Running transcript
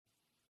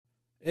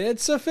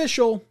It's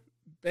official.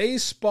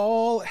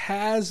 Baseball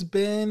has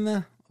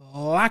been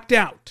locked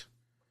out.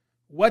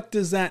 What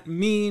does that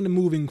mean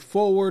moving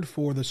forward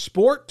for the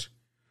sport?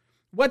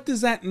 What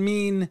does that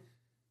mean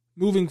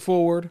moving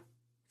forward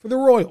for the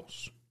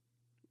Royals?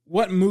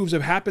 What moves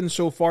have happened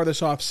so far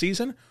this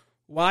offseason?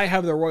 Why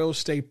have the Royals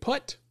stay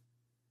put?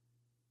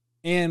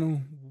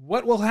 And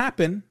what will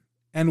happen?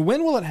 And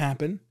when will it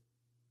happen?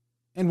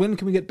 And when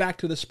can we get back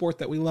to the sport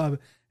that we love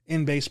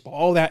in baseball?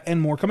 All that and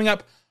more coming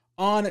up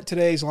on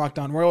today's Locked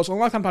On Royals on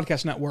Locked On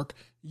Podcast Network.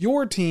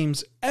 Your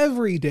teams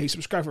every day.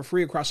 Subscribe for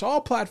free across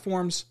all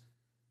platforms.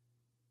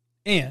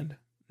 And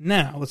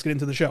now let's get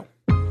into the show.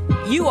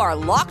 You are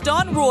Locked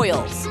On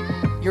Royals,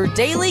 your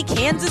daily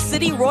Kansas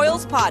City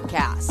Royals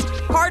podcast.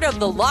 Part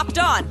of the Locked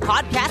On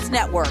Podcast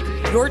Network,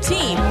 your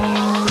team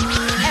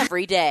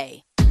every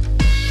day.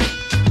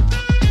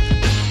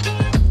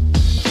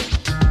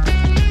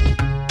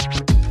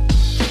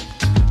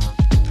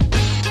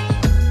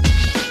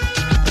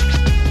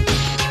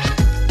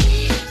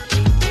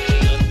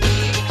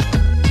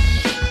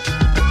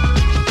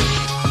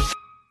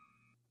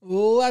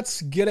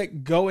 Let's get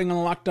it going on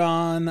the Locked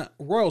On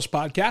Royals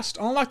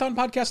podcast on Locked On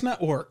Podcast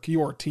Network,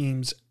 your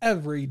teams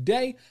every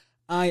day.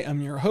 I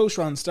am your host,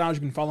 Rylan Stiles.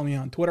 You can follow me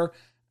on Twitter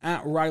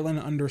at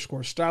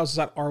Rylan_Stiles. It's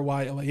at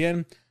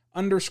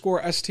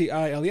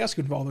RYLAN_STILES.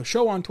 You can follow the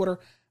show on Twitter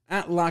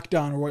at Locked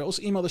On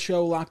Royals. Email the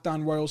show,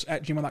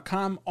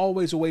 lockedonroyals@gmail.com.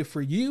 Always a way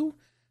for you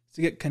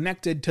to get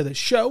connected to the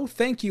show.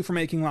 Thank you for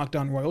making Locked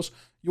On Royals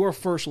your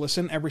first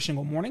listen every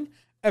single morning.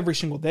 Every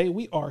single day,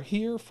 we are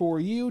here for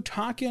you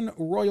talking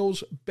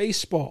Royals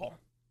baseball.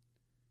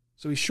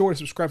 So be sure to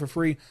subscribe for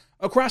free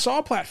across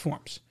all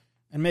platforms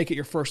and make it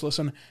your first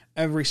listen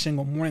every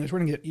single morning. We're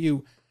going to get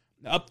you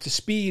up to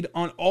speed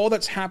on all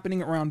that's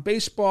happening around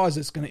baseball as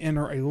it's going to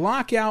enter a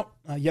lockout,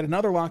 yet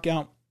another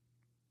lockout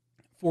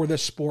for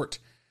this sport.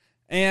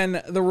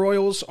 And the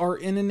Royals are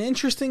in an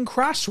interesting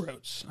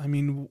crossroads. I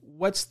mean,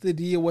 what's the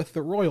deal with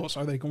the Royals?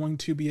 Are they going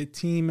to be a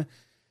team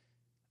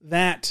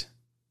that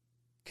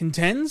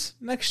contends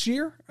next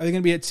year? Are they going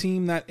to be a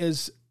team that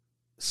is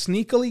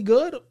sneakily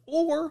good,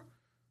 or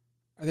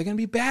are they going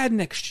to be bad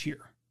next year?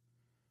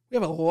 We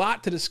have a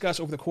lot to discuss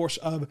over the course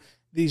of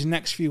these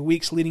next few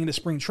weeks leading into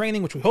spring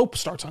training, which we hope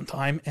starts on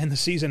time, and the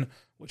season,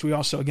 which we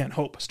also, again,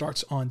 hope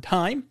starts on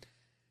time.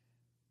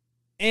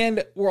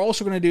 And we're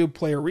also going to do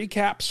player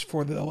recaps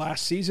for the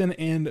last season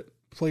and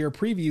player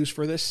previews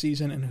for this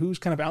season and who's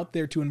kind of out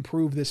there to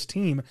improve this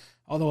team.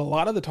 Although a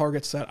lot of the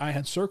targets that I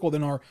had circled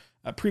in our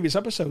previous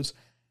episodes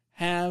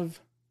have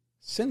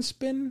since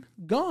been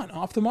gone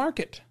off the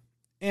market.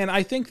 And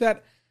I think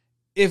that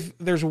if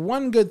there's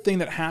one good thing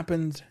that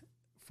happened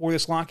for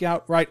this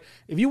lockout, right,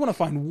 if you want to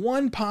find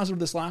one positive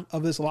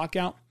of this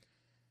lockout,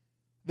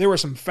 there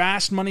was some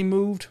fast money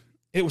moved.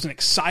 It was an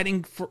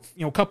exciting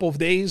couple of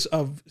days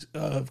of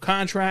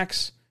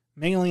contracts,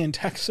 mainly in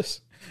Texas.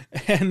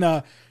 And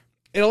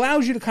it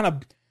allows you to kind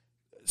of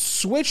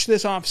switch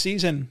this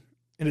offseason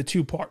into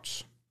two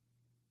parts.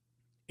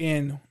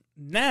 And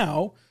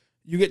now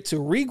you get to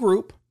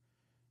regroup.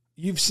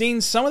 You've seen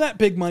some of that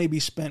big money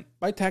be spent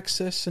by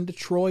Texas and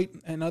Detroit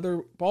and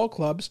other ball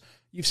clubs.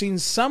 You've seen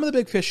some of the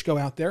big fish go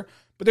out there,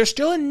 but there's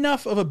still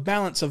enough of a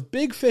balance of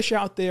big fish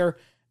out there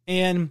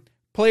and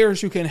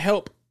players who can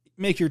help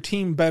make your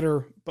team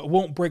better but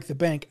won't break the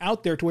bank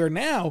out there to where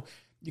now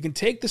you can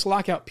take this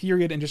lockout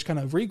period and just kind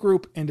of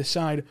regroup and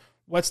decide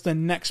what's the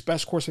next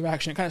best course of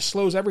action. It kind of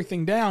slows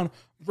everything down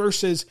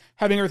versus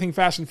having everything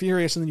fast and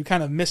furious and then you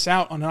kind of miss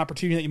out on an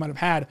opportunity that you might have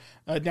had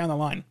down the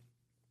line.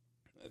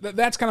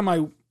 That's kind of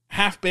my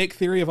half-baked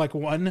theory of like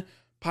one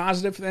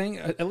positive thing,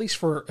 at least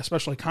for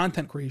especially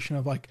content creation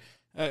of like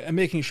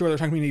making sure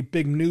there's not going to be any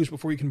big news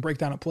before you can break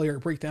down a player,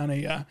 break down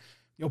a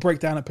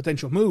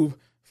potential move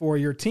for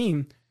your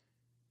team.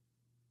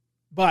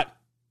 But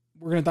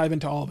we're going to dive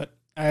into all of it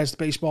as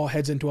baseball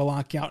heads into a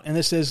lockout. And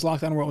this is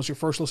Locked On Royals, your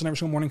first listen every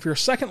single morning. For your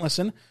second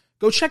listen,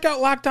 go check out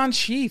Locked On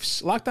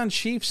Chiefs. Locked On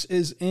Chiefs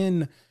is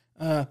in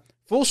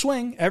full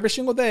swing every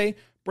single day,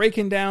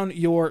 breaking down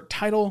your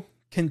title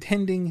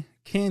contending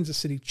Kansas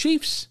City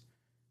Chiefs.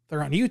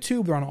 They're on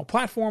YouTube. They're on all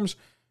platforms.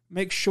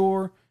 Make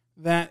sure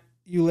that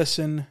you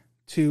listen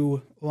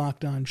to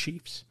Locked On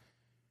Chiefs.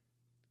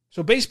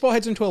 So baseball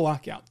heads into a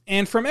lockout.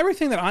 And from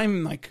everything that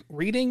I'm like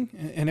reading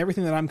and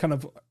everything that I'm kind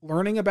of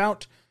learning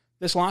about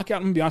this lockout,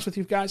 I'm going to be honest with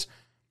you guys,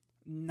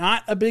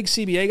 not a big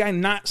CBA guy,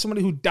 not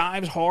somebody who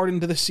dives hard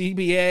into the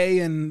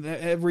CBA and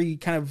every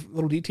kind of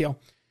little detail.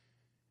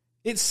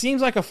 It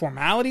seems like a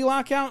formality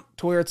lockout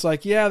to where it's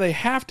like, yeah, they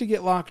have to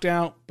get locked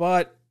out,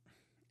 but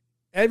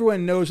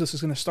everyone knows this is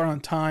going to start on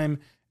time.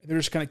 They're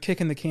just kind of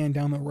kicking the can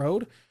down the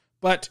road.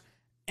 But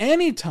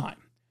anytime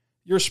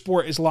your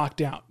sport is locked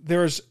out,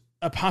 there's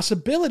a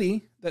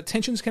possibility that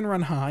tensions can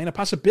run high and a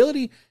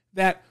possibility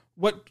that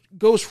what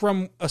goes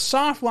from a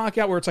soft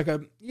lockout where it's like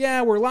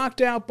we're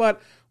locked out,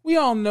 but we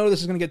all know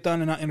this is going to get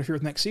done and not interfere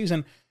with next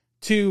season,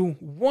 to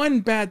one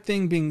bad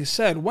thing being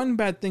said, one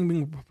bad thing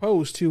being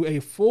proposed, to a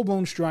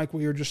full-blown strike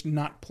where you're just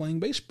not playing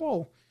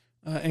baseball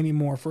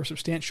anymore for a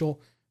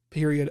substantial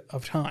period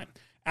of time.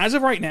 As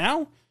of right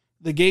now,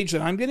 the gauge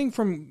that I'm getting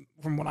from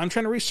what I'm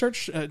trying to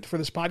research for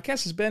this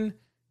podcast has been,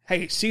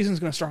 hey, season's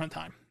going to start on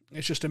time.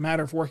 It's just a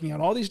matter of working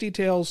out all these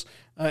details,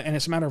 and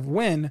it's a matter of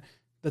when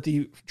that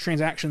the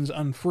transactions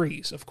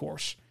unfreeze, of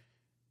course.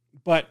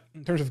 But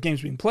in terms of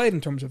games being played,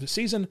 in terms of the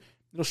season,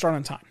 it'll start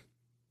on time.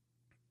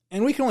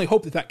 And we can only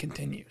hope that that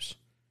continues.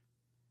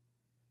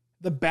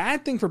 The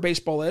bad thing for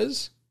baseball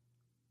is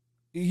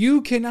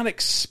you cannot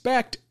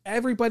expect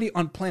everybody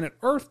on planet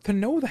Earth to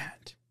know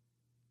that.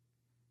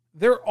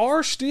 There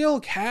are still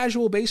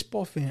casual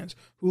baseball fans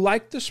who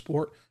like the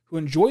sport, who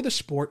enjoy the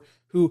sport,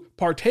 who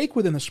partake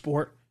within the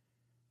sport.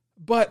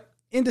 But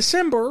in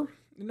December,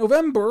 in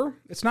November,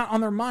 it's not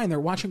on their mind. They're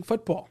watching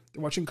football.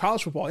 They're watching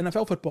college football,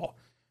 NFL football,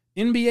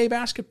 NBA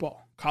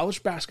basketball,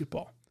 college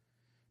basketball.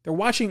 They're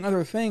watching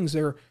other things.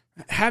 They're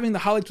having the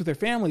holidays with their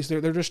families.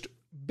 They're just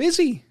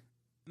busy.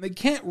 They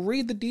can't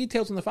read the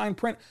details in the fine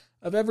print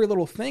of every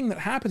little thing that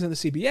happens in the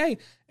CBA.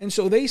 And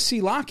so they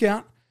see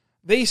lockout.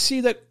 They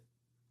see that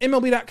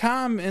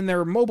MLB.com and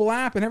their mobile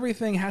app and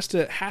everything has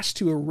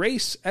to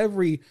erase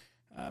everything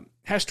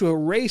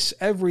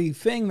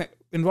that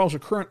involves a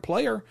current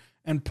player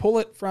and pull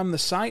it from the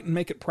site and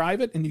make it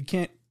private, and you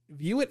can't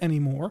view it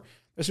anymore.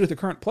 That's with the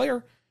current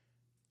player.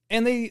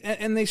 And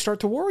they start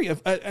to worry,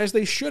 as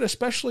they should,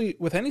 especially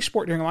with any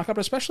sport during a lockout,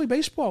 but especially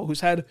baseball,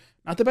 who's had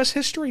not the best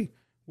history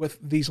with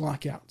these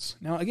lockouts.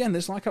 Now, again,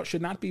 this lockout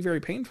should not be very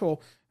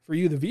painful for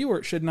you, the viewer.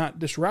 It should not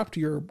disrupt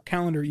your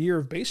calendar year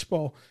of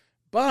baseball,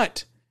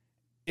 but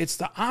it's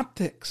the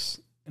optics,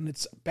 and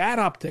it's bad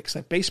optics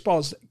that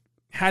baseball's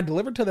had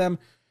delivered to them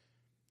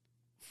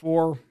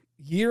for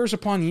years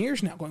upon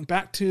years now, going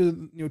back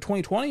to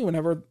 2020,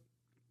 whenever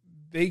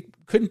they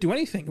couldn't do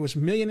anything. It was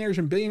millionaires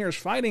and billionaires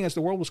fighting as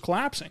the world was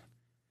collapsing.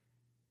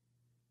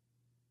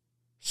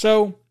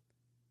 So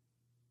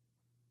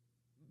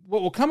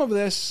what will come of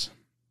this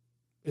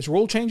is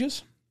rule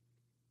changes,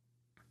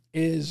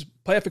 is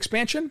playoff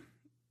expansion,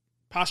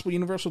 possible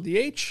universal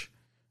DH,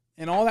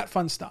 and all that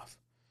fun stuff.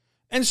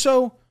 And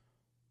so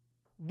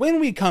when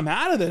we come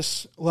out of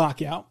this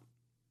lockout,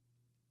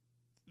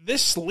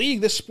 this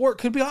league, this sport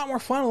could be a lot more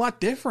fun, a lot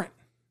different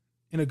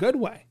in a good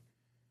way.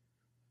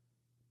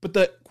 But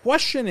the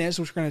question is,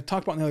 which we're going to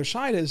talk about on the other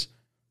side, is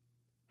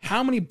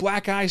how many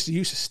black eyes do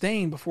you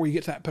sustain before you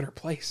get to that better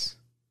place?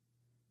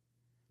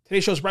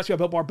 Today's show is brought to you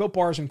by Built Bar. Built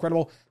Bar is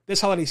incredible. This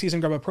holiday season,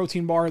 grab a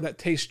protein bar that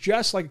tastes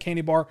just like a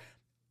candy bar,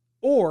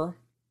 or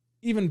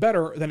even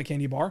better than a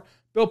candy bar.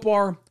 Built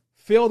Bar,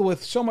 filled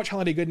with so much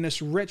holiday goodness,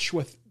 rich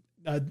with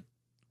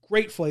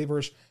great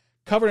flavors,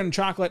 covered in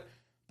chocolate,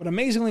 but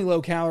amazingly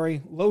low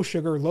calorie, low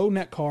sugar, low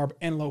net carb,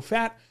 and low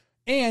fat,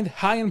 and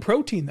high in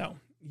protein, though.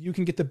 You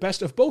can get the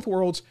best of both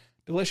worlds,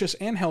 delicious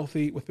and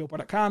healthy, with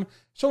BuiltBar.com.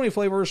 So many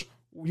flavors,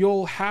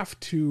 you'll have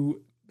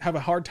to have a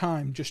hard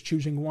time just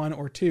choosing one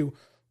or two.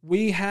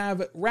 We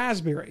have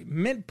raspberry,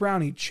 mint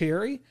brownie,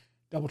 cherry,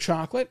 double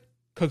chocolate,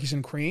 cookies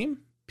and cream,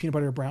 peanut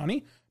butter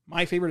brownie.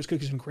 My favorite is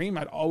cookies and cream.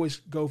 I'd always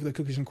go for the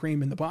cookies and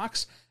cream in the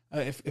box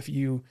if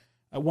you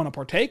want to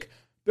partake.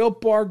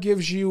 Built Bar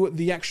gives you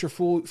the extra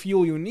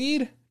fuel you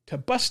need to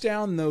bust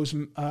down those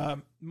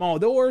mall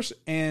doors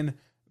and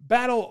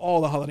battle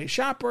all the holiday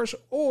shoppers.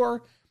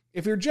 Or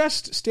if you're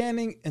just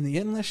standing in the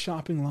endless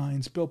shopping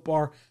lines, Built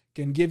Bar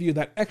can give you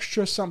that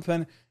extra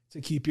something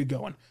to keep you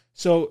going.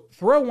 So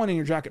throw one in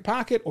your jacket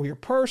pocket or your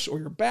purse or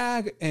your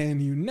bag,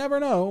 and you never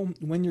know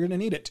when you're going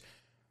to need it.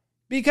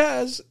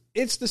 Because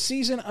it's the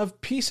season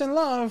of peace and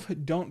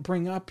love. Don't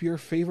bring up your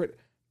favorite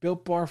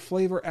Built Bar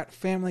flavor at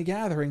family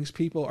gatherings.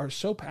 People are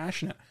so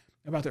passionate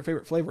about their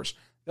favorite flavors.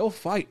 They'll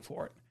fight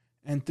for it,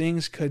 and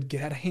things could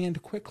get out of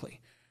hand quickly.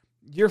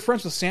 You're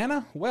friends with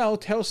Santa? Well,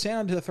 tell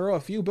Santa to throw a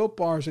few Built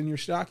Bars in your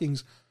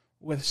stockings.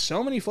 With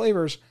so many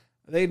flavors,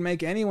 they'd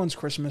make anyone's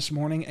Christmas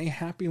morning a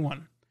happy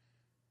one.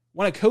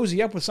 Want to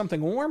cozy up with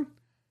something warm?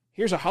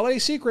 Here's a holiday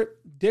secret.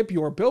 Dip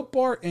your Built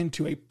Bar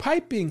into a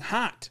piping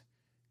hot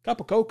cup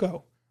of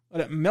cocoa.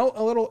 Let it melt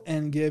a little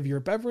and give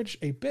your beverage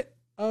a bit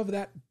of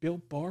that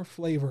Built Bar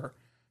flavor.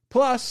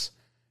 Plus,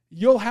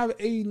 you'll have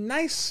a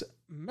nice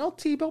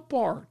melty Built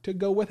Bar to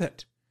go with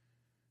it.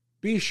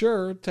 Be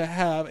sure to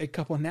have a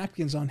couple of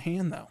napkins on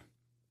hand, though.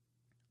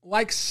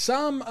 Like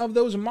some of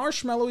those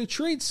marshmallowy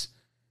treats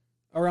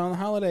around the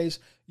holidays,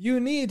 you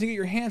need to get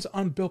your hands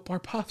on Built Bar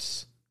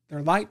Puffs.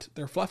 They're light,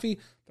 they're fluffy,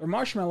 they're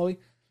marshmallowy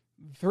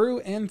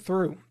through and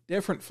through.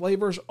 Different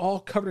flavors,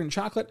 all covered in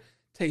chocolate.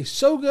 Taste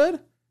so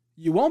good,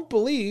 you won't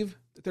believe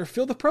that they're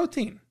filled with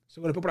protein.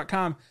 So go to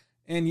Built.com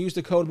and use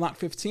the code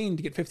LOCK15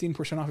 to get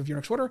 15% off of your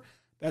next order.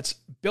 That's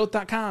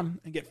Built.com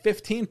and get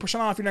 15%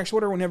 off your next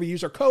order whenever you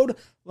use our code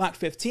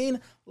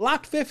LOCK15.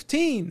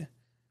 LOCK15.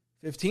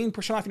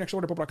 15% off your next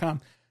order at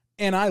Built.com.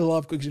 And I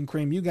love cookies and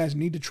cream. You guys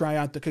need to try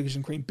out the cookies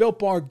and cream Built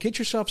Bar. Get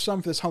yourself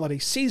some for this holiday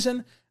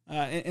season.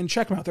 And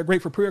check them out. They're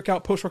great for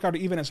pre-workout, post-workout, or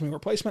even as a meal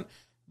replacement.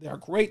 They are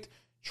great.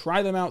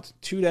 Try them out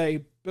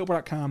today.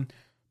 BuiltBar.com.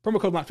 Promo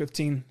code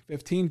LOCK15.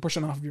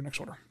 15% off of your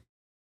next order.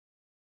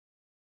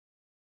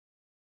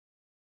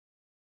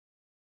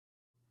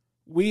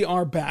 We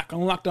are back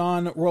on Locked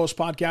On Royals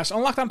podcast,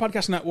 on Locked On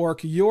Podcast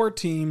Network, your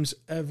teams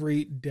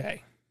every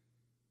day.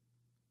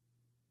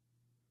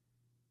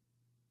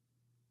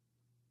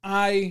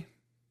 I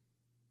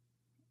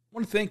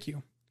want to thank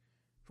you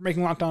for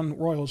making Locked On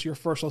Royals your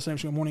first listen every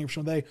single morning, every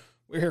single day.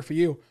 We're here for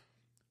you.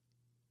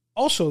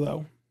 Also,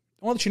 though,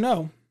 I want to let you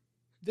know,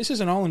 this is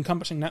an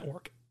all-encompassing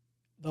network.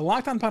 The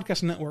Locked On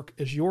Podcast Network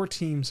is your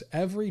teams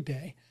every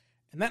day,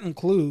 and that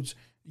includes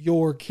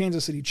your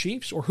Kansas City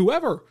Chiefs or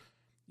whoever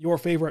your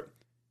favorite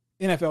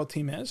NFL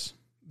team is.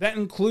 That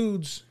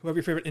includes whoever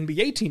your favorite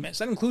NBA team is.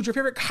 That includes your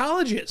favorite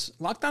colleges.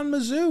 Locked On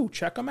Mizzou.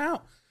 Check them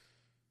out.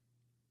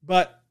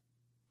 But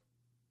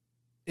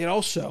it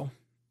also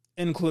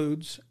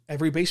includes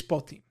every baseball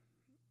team.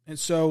 And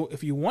so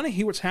if you want to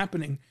hear what's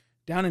happening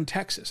down in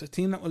Texas, a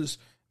team that was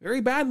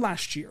very bad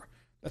last year,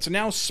 that's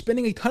now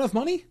spending a ton of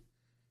money,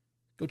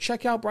 go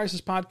check out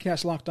Bryce's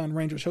podcast, Locked On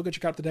Rangers. He'll get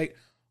you up to date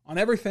on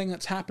everything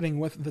that's happening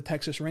with the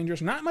Texas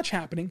Rangers. Not much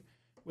happening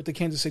with the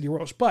Kansas City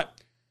Royals, but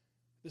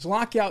this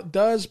lockout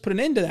does put an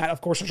end to that. Of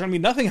course, there's going to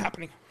be nothing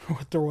happening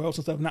with the Royals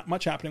instead of not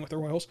much happening with the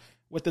Royals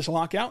with this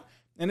lockout.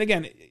 And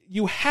again,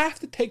 you have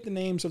to take the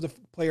names of the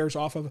players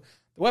off of the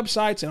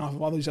websites and off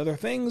of all these other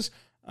things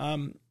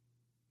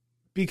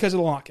because of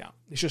the lockout.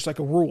 It's just like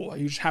a rule.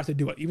 You just have to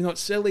do it. Even though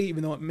it's silly,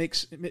 even though it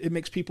makes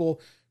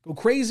people go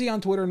crazy on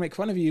Twitter and make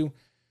fun of you,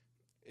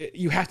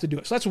 you have to do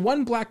it. So that's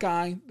one black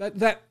eye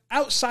that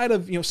outside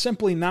of,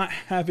 simply not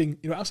having,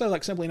 outside of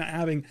like simply not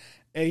having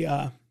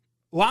a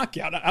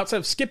lockout, outside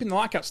of skipping the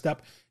lockout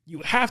step, you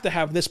have to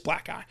have this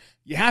black eye.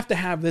 You have to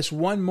have this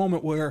one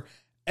moment where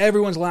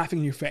everyone's laughing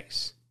in your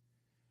face.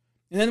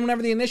 And then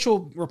whenever the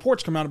initial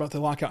reports come out about the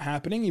lockout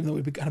happening, even though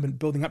we've kind of been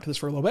building up to this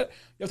for a little bit,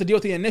 you have to deal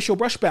with the initial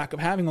brushback of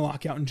having a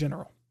lockout in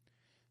general.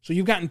 So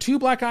you've gotten two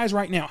black eyes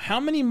right now.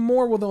 How many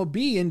more will there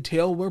be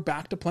until we're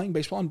back to playing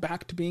baseball and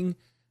back to being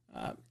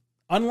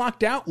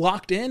unlocked out,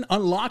 locked in,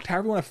 unlocked,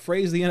 however you want to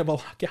phrase the end of a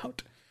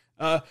lockout?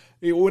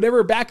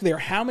 Whatever back there,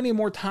 how many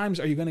more times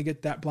are you going to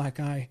get that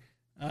black eye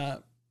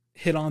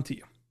hit onto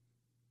you?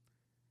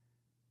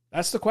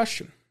 That's the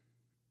question.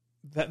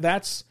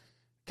 That's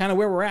kind of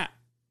where we're at.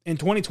 In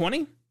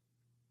 2020, it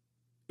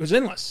was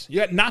endless. You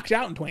got knocked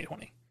out in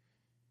 2020.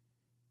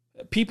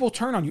 People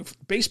turn on you.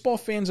 Baseball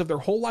fans of their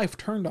whole life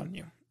turned on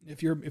you.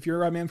 If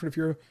you're a Manfred, if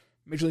you're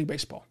Major League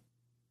Baseball.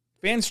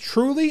 Fans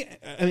truly,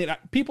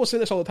 people say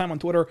this all the time on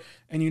Twitter,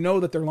 and you know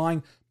that they're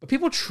lying, but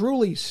people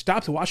truly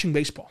stopped watching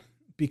baseball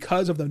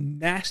because of the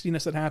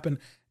nastiness that happened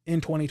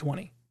in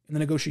 2020 in the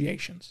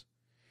negotiations.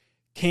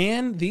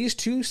 Can these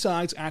two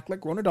sides act like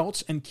grown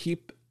adults and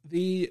keep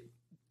the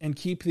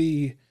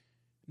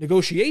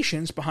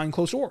negotiations behind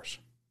closed doors?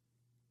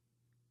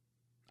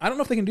 I don't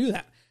know if they can do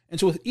that. And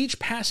so with each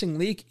passing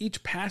leak,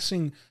 each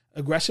passing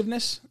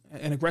aggressiveness,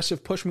 an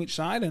aggressive push from each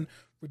side and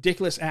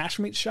ridiculous ask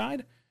from each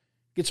side,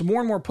 gets more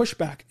and more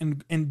pushback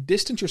and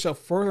distance yourself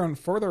further and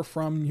further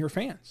from your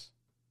fans.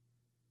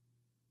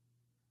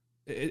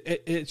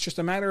 It's just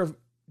a matter of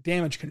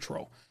damage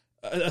control.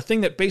 A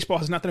thing that baseball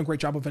has not done a great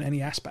job of in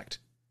any aspect.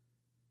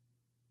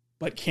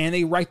 But can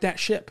they right that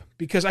ship?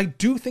 Because I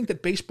do think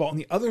that baseball on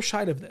the other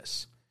side of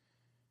this,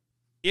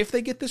 if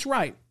they get this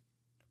right,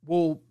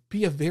 will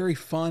be a very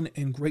fun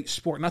and great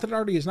sport. Not that it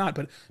already is not,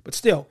 but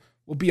still,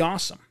 will be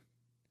awesome.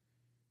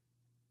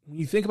 When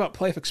you think about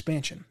playoff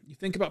expansion, you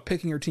think about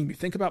picking your team, you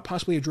think about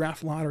possibly a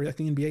draft lottery like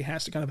the NBA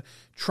has to kind of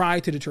try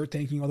to deter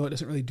tanking, although it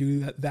doesn't really do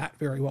that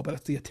very well, but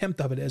that's the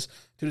attempt of it is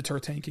to deter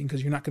tanking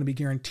because you're not going to be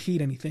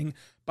guaranteed anything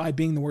by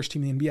being the worst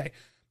team in the NBA.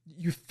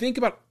 You think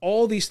about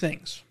all these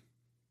things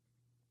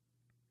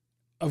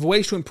of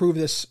ways to improve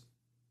this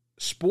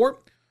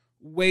sport,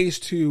 ways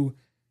to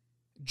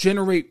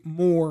generate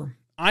more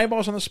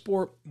eyeballs on the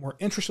sport, more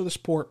interest of the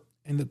sport,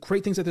 and the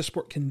great things that this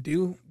sport can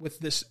do with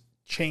this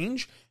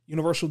change,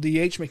 universal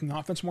DH, making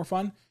offense more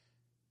fun.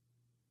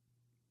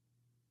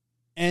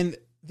 And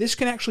this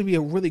can actually be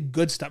a really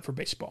good step for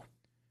baseball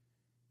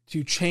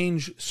to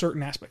change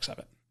certain aspects of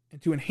it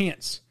and to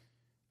enhance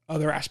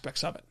other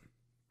aspects of it.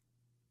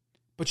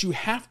 But you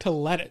have to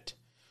let it.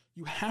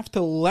 You have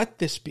to let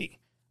this be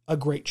a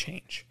great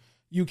change.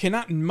 You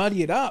cannot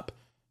muddy it up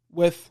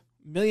with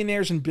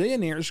millionaires and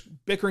billionaires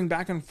bickering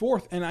back and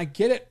forth. And I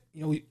get it.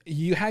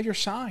 You have your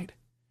side.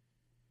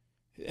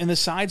 And the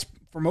sides,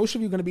 for most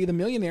of you, are going to be the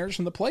millionaires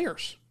and the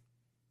players.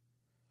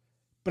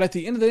 But at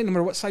the end of the day, no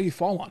matter what side you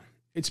fall on,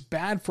 it's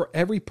bad for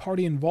every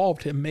party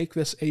involved to make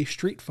this a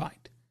street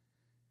fight.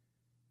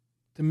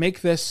 To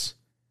make this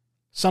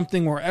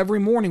something where every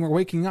morning we're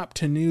waking up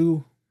to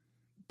new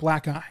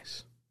black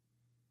eyes.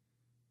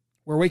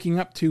 We're waking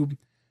up to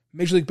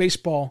Major League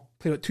Baseball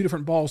played with two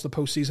different balls the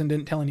postseason,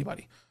 didn't tell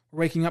anybody. We're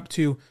waking up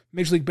to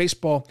Major League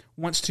Baseball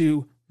wants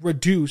to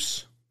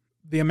reduce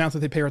the amount that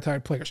they pay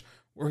retired players.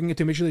 We're going to get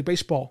to Major League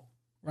Baseball,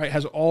 right?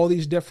 Has all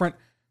these different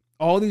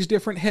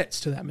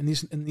hits to them in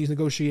these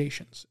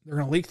negotiations. They're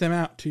going to leak them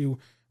out to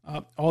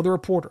all the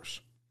reporters.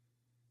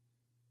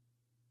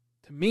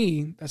 To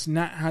me, that's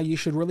not how you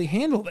should really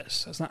handle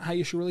this. That's not how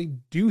you should really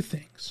do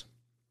things.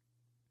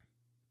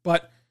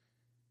 But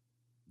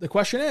the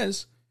question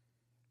is,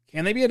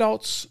 can they be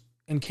adults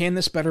And can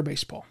this better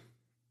baseball?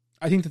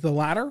 I think that the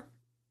latter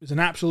is an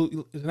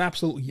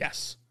absolute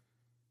yes.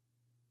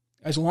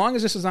 As long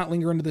as this does not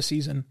linger into the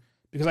season,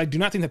 because I do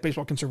not think that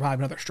baseball can survive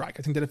another strike.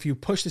 I think that if you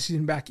push the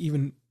season back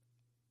even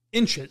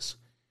inches,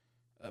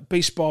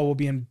 baseball will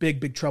be in big,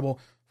 big trouble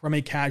from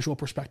a casual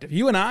perspective.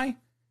 You and I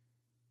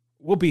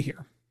will be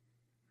here.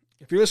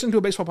 If you're listening to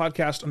a baseball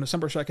podcast on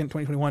December 2nd,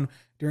 2021,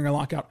 during a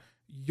lockout,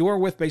 you're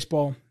with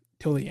baseball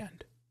till the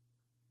end.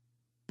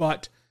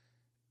 But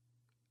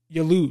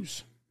you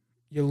lose.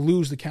 You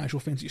lose the casual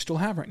fans you still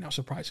have right now,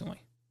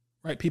 surprisingly.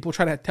 Right? People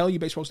try to tell you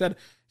baseball's dead.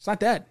 It's not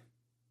dead.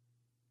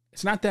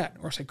 It's not dead.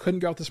 Or else they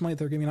couldn't get out this money that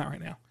they're giving out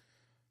right now.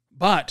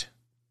 But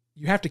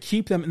you have to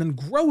keep them and then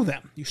grow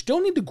them. You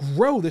still need to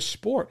grow this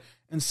sport.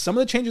 And some of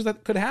the changes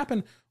that could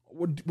happen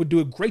would do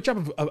a great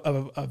job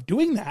of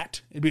doing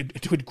that.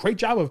 It'd do a great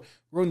job of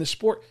growing the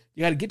sport.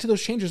 You got to get to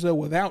those changes, though,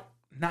 without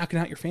knocking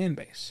out your fan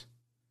base.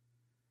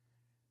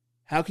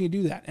 How can you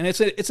do that? And it's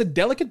a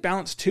delicate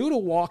balance, too, to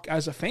walk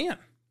as a fan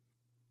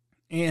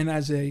and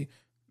as a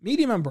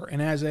media member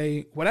and as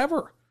a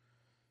whatever.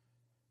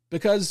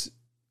 Because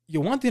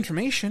you want the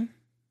information.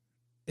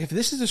 If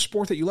this is a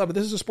sport that you love, if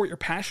this is a sport you're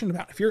passionate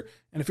about, if you're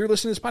listening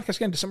to this podcast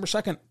again, December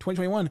 2nd,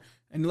 2021,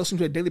 and you're listening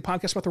to a daily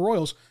podcast about the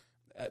Royals,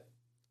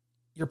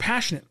 you're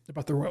passionate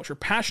about the Royals. You're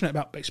passionate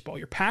about baseball.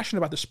 You're passionate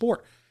about the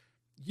sport.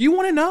 You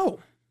want to know.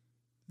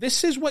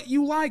 This is what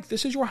you like.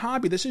 This is your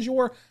hobby. This is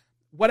your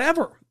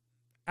whatever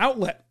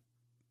outlet.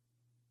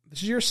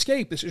 This is your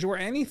escape. This is your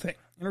anything,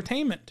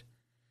 entertainment.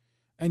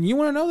 And you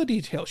want to know the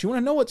details. You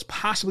want to know what's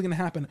possibly going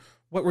to happen,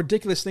 what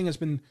ridiculous thing has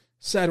been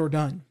said or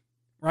done,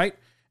 right?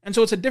 And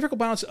so it's a difficult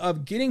balance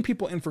of getting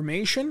people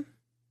information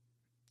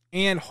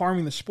and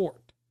harming the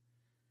sport.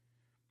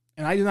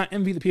 And I do not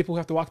envy the people who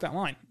have to walk that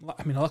line.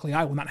 I mean, luckily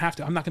I will not have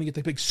to. I'm not going to get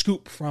the big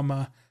scoop from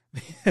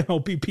the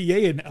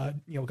MLBPA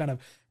and kind of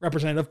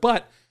representative.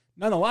 But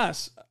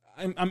nonetheless,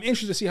 I'm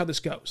interested to see how this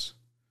goes.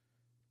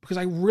 Because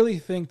I really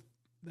think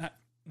that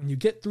when you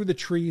get through the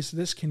trees,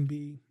 this can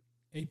be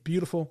a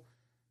beautiful,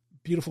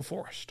 beautiful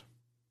forest.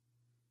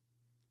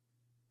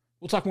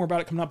 We'll talk more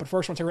about it coming up, but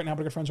first, I want to tell you right now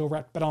about our good friends over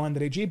at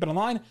BetOnline.ag.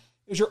 BetOnline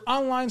is your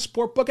online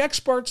sportbook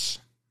experts.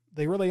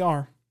 They really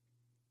are.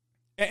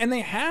 And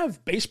they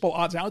have baseball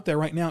odds out there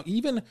right now,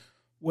 even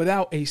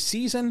without a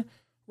season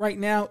right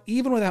now,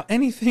 even without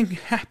anything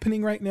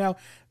happening right now.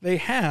 They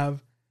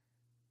have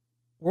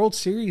World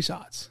Series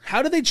odds.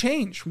 How do they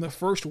change from the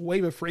first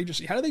wave of free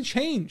agency? How do they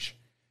change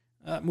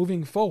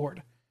moving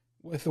forward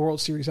with the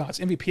World Series odds?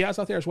 MVP odds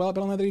out there as well at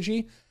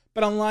BetOnline.ag.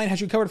 BetOnline has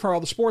you covered for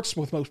all the sports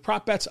with most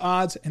prop bets,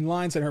 odds, and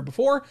lines than ever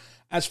before.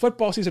 As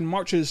football season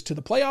marches to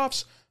the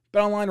playoffs,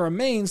 BetOnline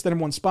remains the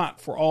number one spot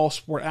for all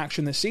sport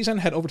action this season.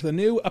 Head over to the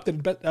new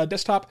updated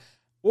desktop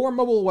or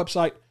mobile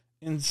website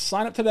and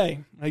sign up today.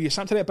 Now, you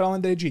sign up today at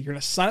BetOnline.ag. You're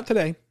going to sign up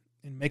today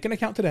and make an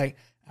account today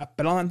at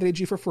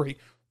BetOnline.ag for free.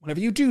 Whenever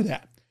you do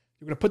that,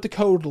 you're going to put the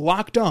code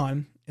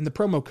LOCKEDON in the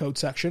promo code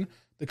section.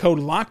 The code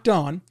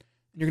LOCKEDON, and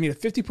you're going to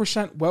get a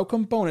 50%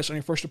 welcome bonus on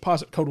your first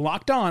deposit. Code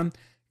LOCKEDON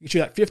get you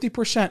that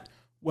 50%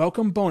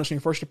 welcome bonus on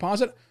your first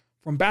deposit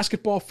from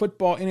basketball,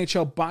 football,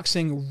 NHL,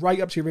 boxing, right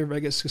up to your favorite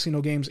Vegas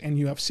casino games and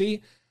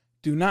UFC.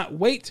 Do not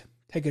wait.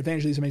 Take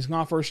advantage of these amazing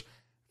offers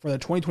for the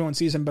 2021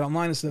 season.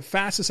 BetOnline is the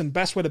fastest and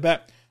best way to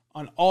bet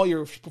on all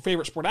your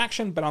favorite sport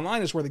action.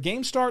 BetOnline is where the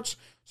game starts.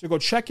 So go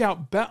check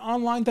out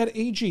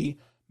betonline.ag,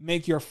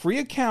 make your free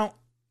account,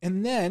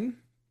 and then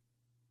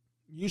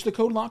use the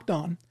code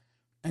LOCKEDON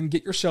and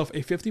get yourself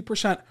a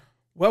 50%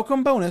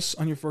 welcome bonus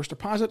on your first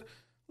deposit.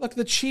 Look,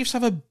 the Chiefs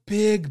have a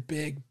big,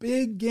 big,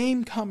 big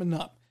game coming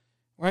up,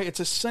 right? It's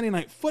a Sunday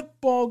night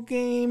football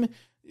game.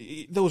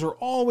 Those are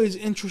always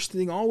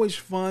interesting, always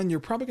fun. You're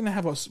probably going to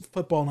have a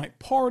football night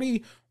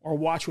party or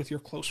watch with your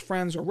close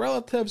friends or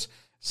relatives.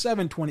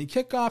 7:20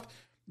 kickoff.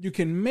 You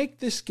can make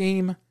this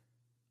game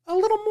a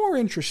little more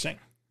interesting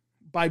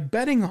by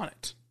betting on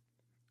it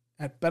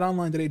at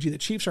betonline.ag. The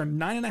Chiefs are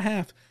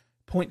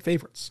 9.5-point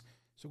favorites.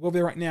 So go over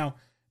there right now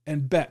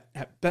and bet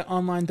at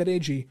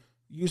betonline.ag.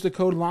 Use the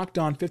code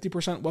LOCKEDON,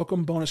 50%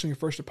 welcome bonus on your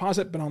first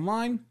deposit.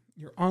 BetOnline,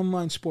 your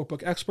online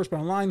sportbook experts.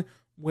 BetOnline,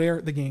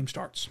 where the game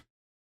starts.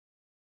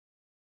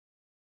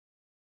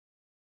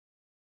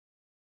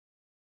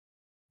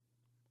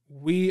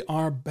 We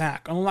are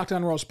back on the Locked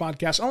On Royals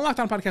podcast, on the Locked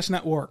On Podcast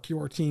Network,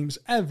 your teams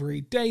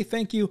every day.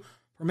 Thank you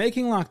for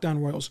making Locked On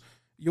Royals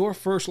your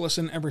first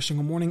listen every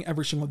single morning,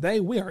 every single day.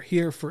 We are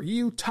here for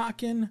you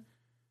talking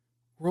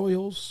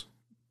Royals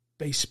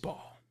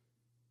baseball.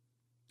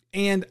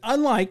 And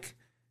unlike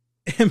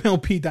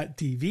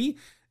MLB.tv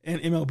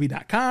and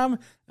MLB.com,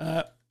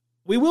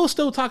 we will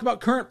still talk about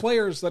current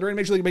players that are in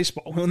Major League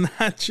Baseball. We will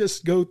not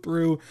just go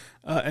through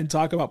and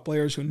talk about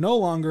players who no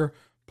longer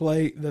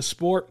play the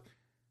sport.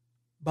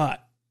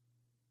 But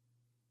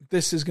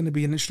this is going to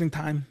be an interesting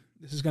time.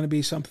 This is going to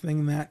be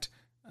something that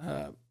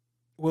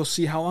we'll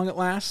see how long it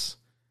lasts.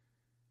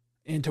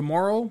 And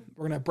tomorrow,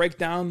 we're going to break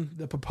down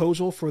the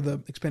proposal for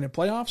the expanded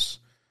playoffs.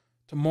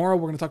 Tomorrow,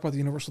 we're going to talk about the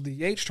universal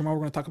DH. Tomorrow,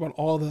 we're going to talk about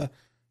all the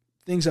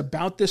things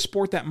about this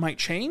sport that might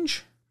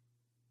change.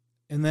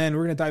 And then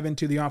we're going to dive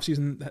into the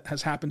offseason that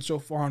has happened so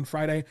far on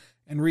Friday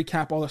and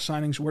recap all the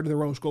signings. Where do the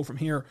Royals go from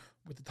here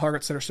with the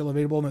targets that are still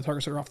available and the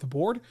targets that are off the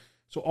board?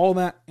 So all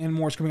that and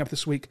more is coming up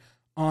this week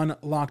on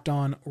Locked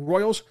On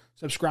Royals.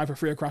 Subscribe for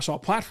free across all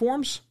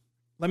platforms.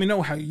 Let me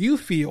know how you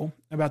feel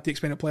about the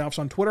expanded playoffs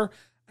on Twitter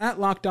at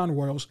Locked On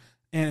Royals.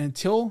 And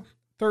until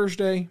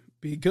Thursday,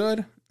 be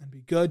good and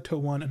be good to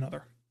one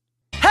another.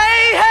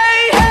 Hey,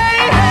 hey,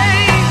 hey,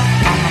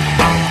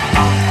 hey!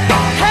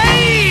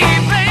 Hey,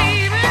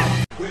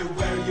 baby! We're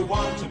where you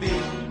want to be.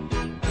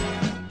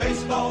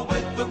 Baseball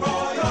with the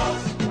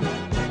Royals.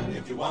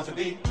 If you want to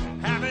be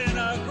Having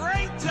a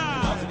great you want to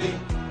time! be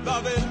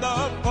Loving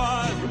the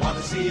fun! you want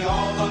to see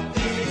all of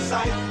the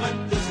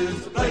excitement. This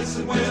is the place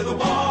and we're the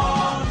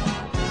one.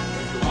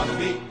 If you want to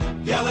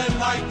be yelling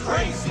like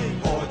crazy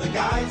for the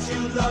guys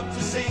you love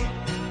to see,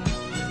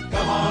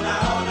 come on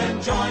out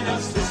and join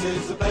us. This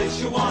is the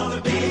place you want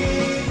to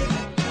be.